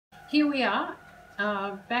Here we are,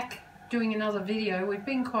 back doing another video. We've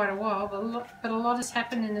been quite a while, but a lot has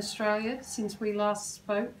happened in Australia since we last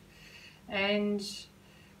spoke, and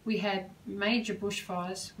we had major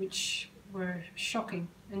bushfires which were shocking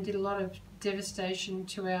and did a lot of devastation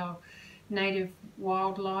to our native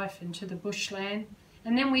wildlife and to the bushland.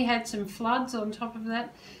 And then we had some floods on top of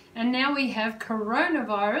that, and now we have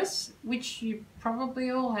coronavirus, which you probably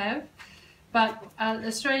all have. But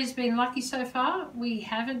Australia's been lucky so far. We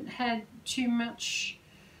haven't had too much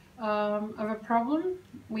of a problem.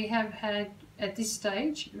 We have had, at this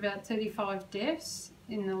stage, about 35 deaths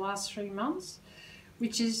in the last 3 months,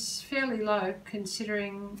 which is fairly low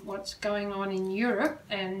considering what's going on in Europe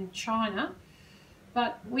and China.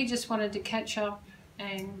 But we just wanted to catch up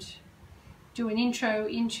and do an intro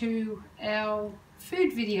into our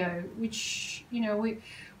food video, which, you know,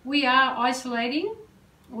 we are isolating.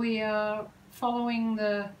 We are following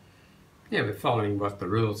the... Yeah, we're following what the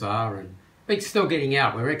rules are, and we're still getting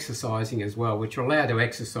out. We're exercising as well, which we're allowed to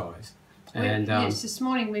exercise. And yes, this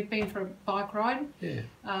morning we've been for a bike ride. Yeah.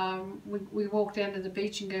 We walk down to the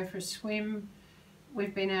beach and go for a swim.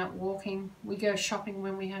 We've been out walking. We go shopping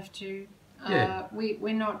when we have to. Yeah.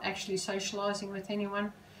 We're not actually socialising with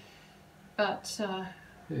anyone, but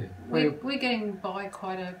yeah. we're getting by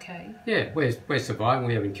quite okay. Yeah, we're surviving.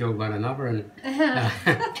 We haven't killed one another, and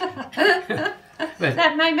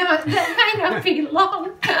that may not be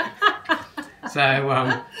long. So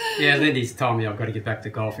yeah, Lindy's told me I've got to get back to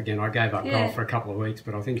golf again. I gave up golf for a couple of weeks,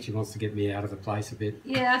 but I think she wants to get me out of the place a bit.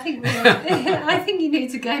 Yeah, I think you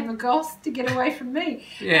need a game of golf to get away from me.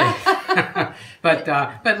 Yeah,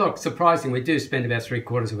 but look, surprisingly, we do spend about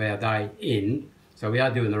 3/4 of our day in. So we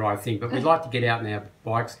are doing the right thing, but we'd like to get out on our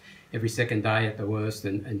bikes every second day at the worst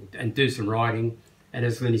and do some riding. And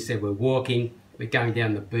as Lindy said, we're walking, we're going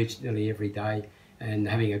down the beach nearly every day and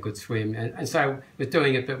having a good swim. And so we're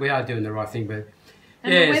doing it, but we are doing the right thing. But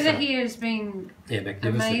and the weather here has been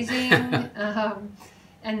amazing,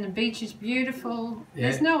 and the beach is beautiful.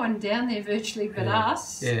 Yeah. There's no one down there virtually but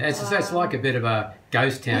us. Yeah, it's like a bit of a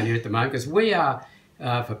ghost town here at the moment, because we are...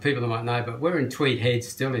 for people that might know, but we're in Tweed Heads,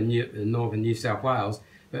 still in northern New South Wales,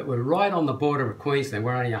 but we're right on the border of Queensland.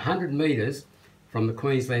 We're only 100 metres from the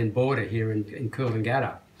Queensland border here in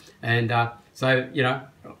Coolangatta. And so, you know,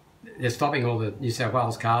 they're stopping all the New South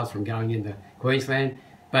Wales cars from going into Queensland,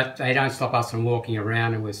 but they don't stop us from walking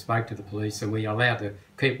around, and we spoke to the police, and we're allowed to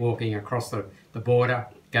keep walking across the border,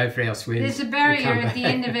 go for our swims. There's a barrier at the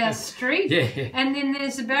end of our street, yeah. And then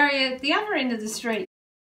there's a barrier at the other end of the street.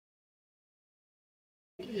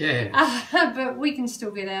 Yeah. But we can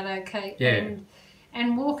still get out okay. Yeah.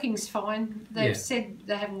 And walking's fine. They've said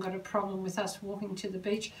they haven't got a problem with us walking to the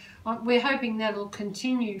beach. We're hoping that'll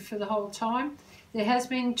continue for the whole time. There has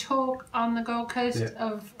been talk on the Gold Coast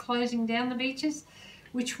of closing down the beaches,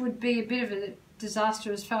 which would be a bit of a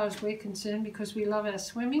disaster as far as we're concerned, because we love our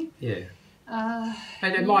swimming. Yeah.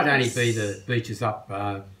 And it might only be the beaches up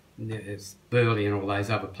it's Burleigh and all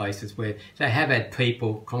those other places where they have had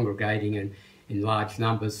people congregating and in large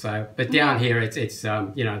numbers. So, but down here it's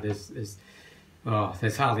you know,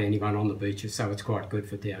 there's hardly anyone on the beaches, so it's quite good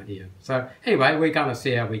for down here. So anyway, we're going to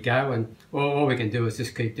see how we go, and all we can do is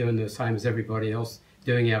just keep doing the same as everybody else,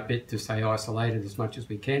 doing our bit to stay isolated as much as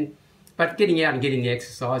we can, but getting out and getting the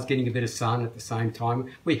exercise, getting a bit of sun at the same time.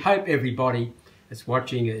 We hope everybody that's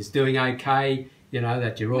watching is doing okay, you know,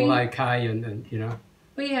 that you're all okay, and you know.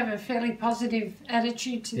 We have a fairly positive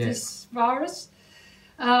attitude to this virus.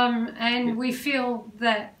 And we feel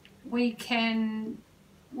that we can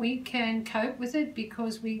cope with it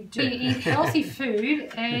because we do eat healthy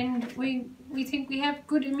food, and we think we have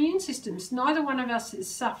good immune systems. Neither one of us is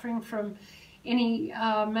suffering from any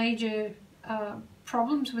major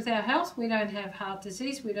problems with our health. We don't have heart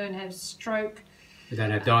disease, we don't have stroke. We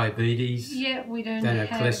don't have diabetes. Yeah, we don't have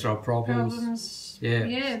cholesterol problems.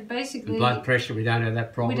 Yeah, basically. And blood pressure, we don't have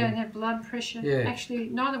that problem. We don't have blood pressure. Yeah. Actually,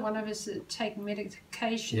 neither one of us take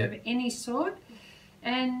medication of any sort.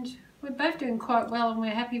 And we're both doing quite well, and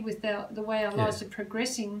we're happy with the way our lives are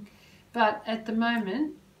progressing. But at the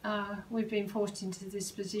moment, we've been forced into this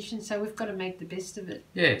position, so we've got to make the best of it.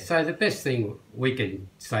 Yeah, so the best thing we can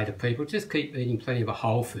say to people, just keep eating plenty of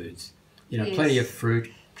whole foods. You know, plenty of fruit.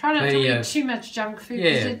 Try not to eat too much junk food,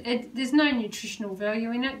 because there's no nutritional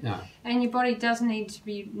value in it. No. And your body does need to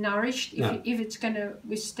be nourished if it's going to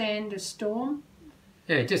withstand a storm.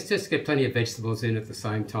 Yeah, just get plenty of vegetables in at the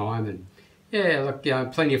same time. And yeah, look, you know,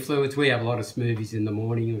 plenty of fluids. We have a lot of smoothies in the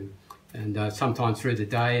morning and sometimes through the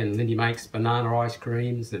day, and Lindy makes banana ice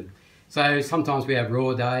creams. And so sometimes we have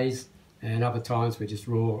raw days, and other times we just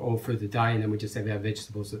raw all through the day, and then we just have our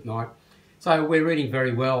vegetables at night. So we're eating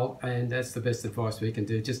very well, and that's the best advice we can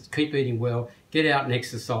do. Just keep eating well, get out and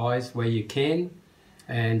exercise where you can,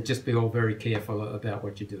 and just be all very careful about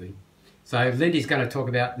what you're doing. So Lindy's going to talk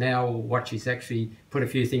about now what she's actually put a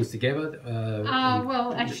few things together.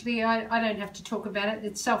 Well, actually, I don't have to talk about it.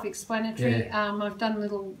 It's self-explanatory. Yeah. I've done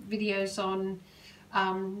little videos on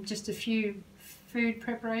just a few food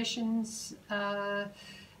preparations,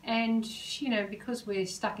 and you know, because we're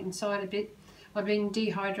stuck inside a bit, I've been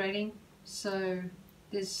dehydrating. So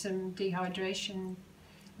there's some dehydration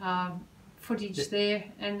footage there,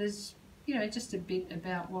 and there's, you know, just a bit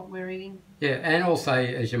about what we're eating. Yeah, and also,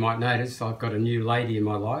 as you might notice, I've got a new lady in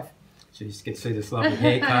my life. So you can see this lovely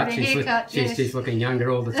haircut. She's looking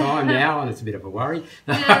younger all the time now, and it's a bit of a worry.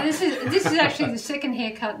 Yeah, this is actually the second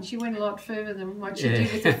haircut, and she went a lot further than what she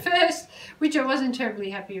did with the first, which I wasn't terribly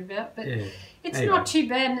happy about. But it's not too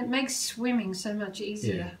bad, and it makes swimming so much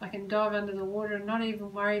easier. Yeah. I can dive under the water and not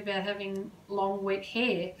even worry about having long, wet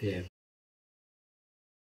hair. Yeah.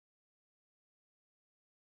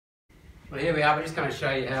 Well, here we are. We're just going to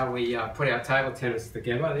show you how we put our table tennis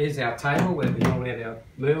together. Here's our table where we normally have our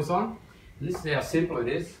meals on. And this is how simple it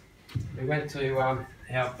is. We went to our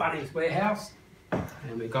Bunnings warehouse,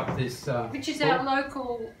 and we got this... which is our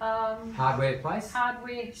local... hardware place.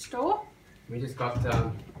 Hardware store. We just got...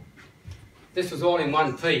 this was all in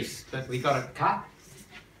one piece, but we got it cut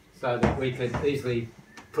so that we could easily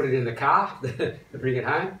put it in the car to bring it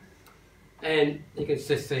home. And you can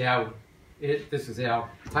just see how... this is our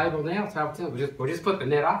table now. We'll just put the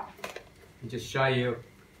net up and just show you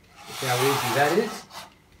how easy that is.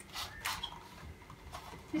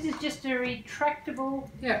 This is just a retractable,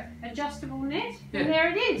 adjustable net, and there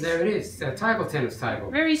it is. There it is, a table tennis table.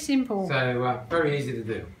 Very simple. So very easy to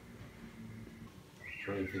do.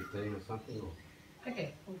 3:15 or something. Or...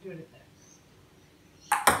 Okay, we'll do it at that.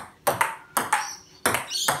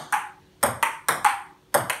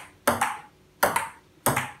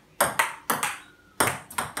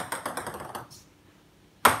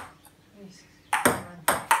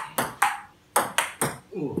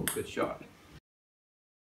 Ooh, good shot.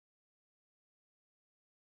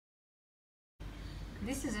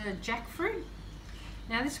 This is a jackfruit.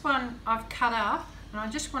 Now this one I've cut up, and I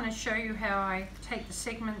just want to show you how I take the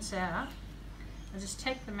segments out. I just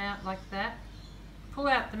take them out like that, pull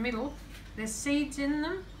out the middle. There's seeds in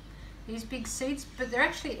them, these big seeds, but they're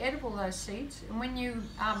actually edible, those seeds. And when you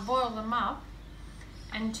boil them up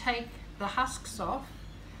and take the husks off,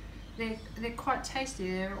 they're quite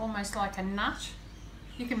tasty. They're almost like a nut.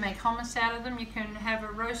 You can make hummus out of them. You can have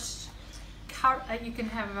a roast. You can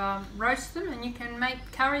have roast them, and you can make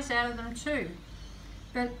curries out of them too.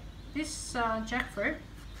 But this jackfruit,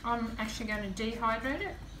 I'm actually going to dehydrate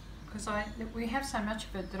it because we have so much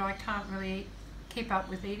of it that I can't really keep up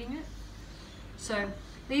with eating it. So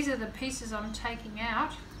these are the pieces I'm taking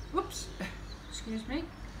out. Whoops, excuse me.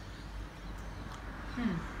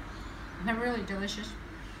 They're really delicious.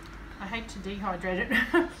 I hate to dehydrate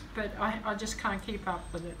it, but I just can't keep up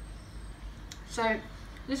with it. So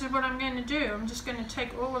this is what I'm going to do. I'm just going to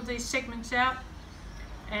take all of these segments out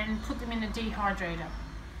and put them in a dehydrator.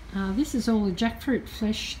 This is all the jackfruit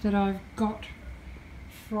flesh that I've got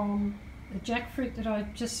from the jackfruit that I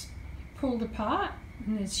just pulled apart,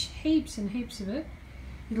 and there's heaps and heaps of it.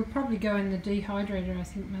 It'll probably go in the dehydrator, I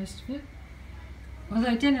think, most of it.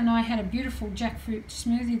 Although Den and I had a beautiful jackfruit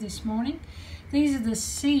smoothie this morning. These are the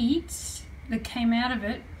seeds that came out of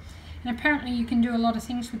it, and apparently you can do a lot of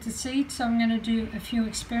things with the seeds, so I'm going to do a few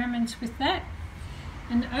experiments with that.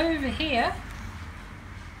 And over here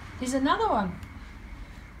is another one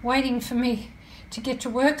waiting for me to get to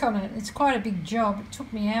work on it. It's quite a big job. It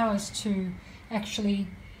took me hours to actually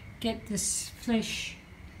get this flesh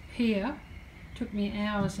here. It took me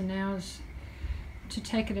hours and hours to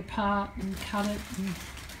take it apart and cut it and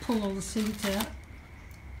pull all the seeds out.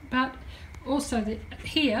 But also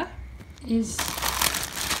here is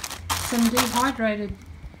some dehydrated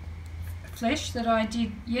flesh that I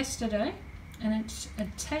did yesterday, and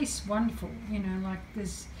it tastes wonderful. You know, like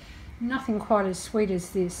there's nothing quite as sweet as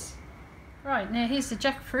this. Right, now here's the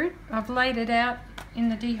jackfruit. I've laid it out in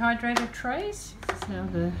the dehydrated trays. This is how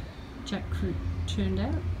the jackfruit turned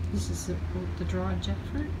out. This is the dried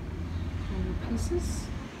jackfruit. All the pieces.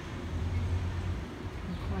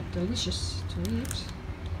 They're quite delicious to eat.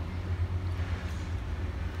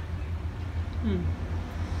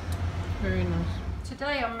 Very nice.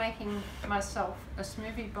 Today I'm making myself a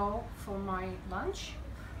smoothie bowl for my lunch,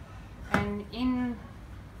 and in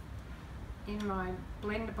my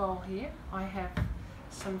blender bowl here I have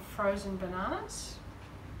some frozen bananas,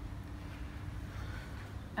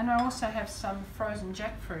 and I also have some frozen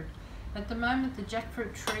jackfruit. At the moment the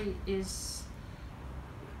jackfruit tree is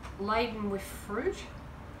laden with fruit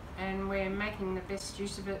and we're making the best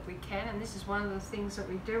use of it we can, and this is one of the things that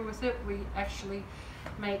we do with it. We actually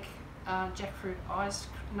make jackfruit ice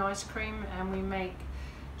cream, and we make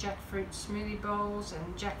jackfruit smoothie bowls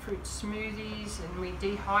and jackfruit smoothies, and we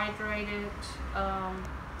dehydrate it.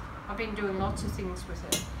 I've been doing lots of things with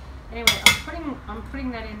it. Anyway, I'm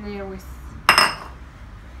putting that in there with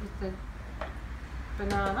the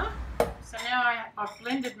banana. So now I've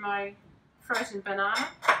blended my frozen banana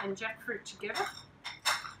and jackfruit together.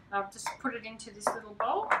 I've just put it into this little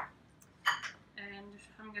bowl, and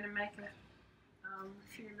I'm going to make a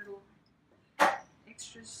few little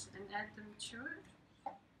extras and add them to it.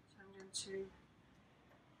 So I'm going to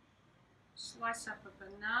slice up a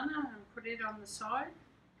banana and put it on the side.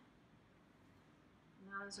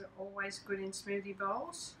 Bananas are always good in smoothie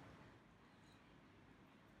bowls.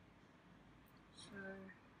 So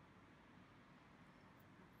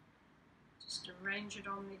just arrange it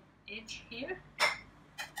on the edge here.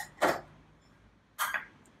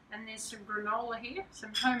 And there's some granola here,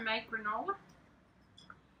 some homemade granola.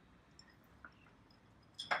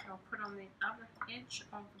 I'll put on the other edge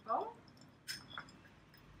of the bowl.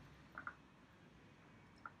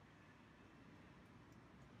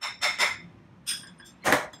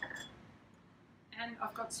 And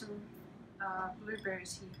I've got some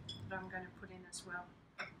blueberries here that I'm going to put in as well.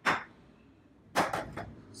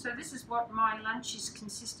 So this is what my lunch is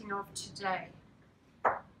consisting of today.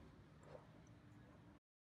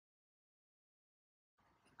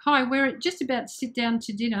 Hi, we're just about to sit down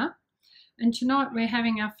to dinner, and tonight we're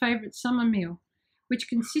having our favourite summer meal, which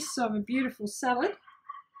consists of a beautiful salad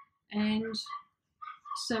and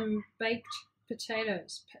some baked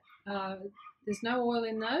potatoes. There's no oil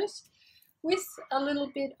in those, with a little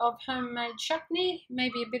bit of homemade chutney,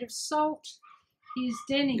 maybe a bit of salt. Here's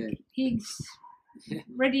Danny. Yeah. He's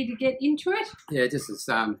ready to get into it. Yeah, just as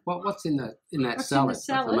what's in that salad? What's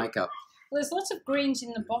the makeup? Well, there's lots of greens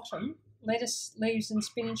in the bottom. Lettuce leaves and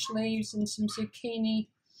spinach leaves and some zucchini,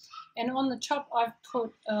 and on the top I've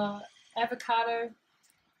put avocado,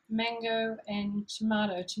 mango and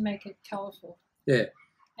tomato to make it colourful. Yeah.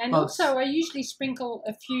 And also I usually sprinkle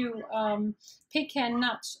a few pecan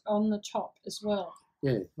nuts on the top as well.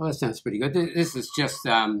 Yeah, well, that sounds pretty good. This is just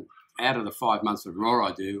out of the 5 months of raw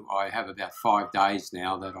I do, I have about 5 days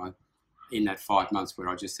now that I'm in that 5 months where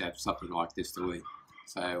I just have something like this to eat.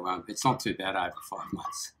 So it's not too bad over 5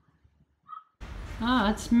 months.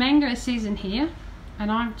 It's mango season here,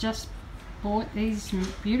 and I've just bought these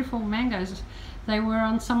beautiful mangoes. They were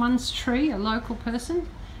on someone's tree, a local person,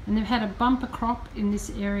 and they've had a bumper crop in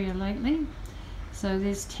this area lately. So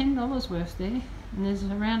there's $10 worth there, and there's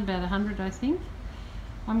around about 100, I think.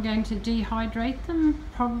 I'm going to dehydrate them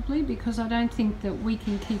probably, because I don't think that we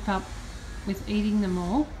can keep up with eating them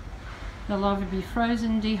all. They'll either be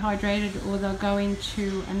frozen, dehydrated, or they'll go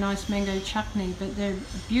into a nice mango chutney, but they're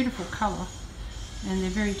a beautiful colour and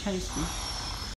they're very tasty.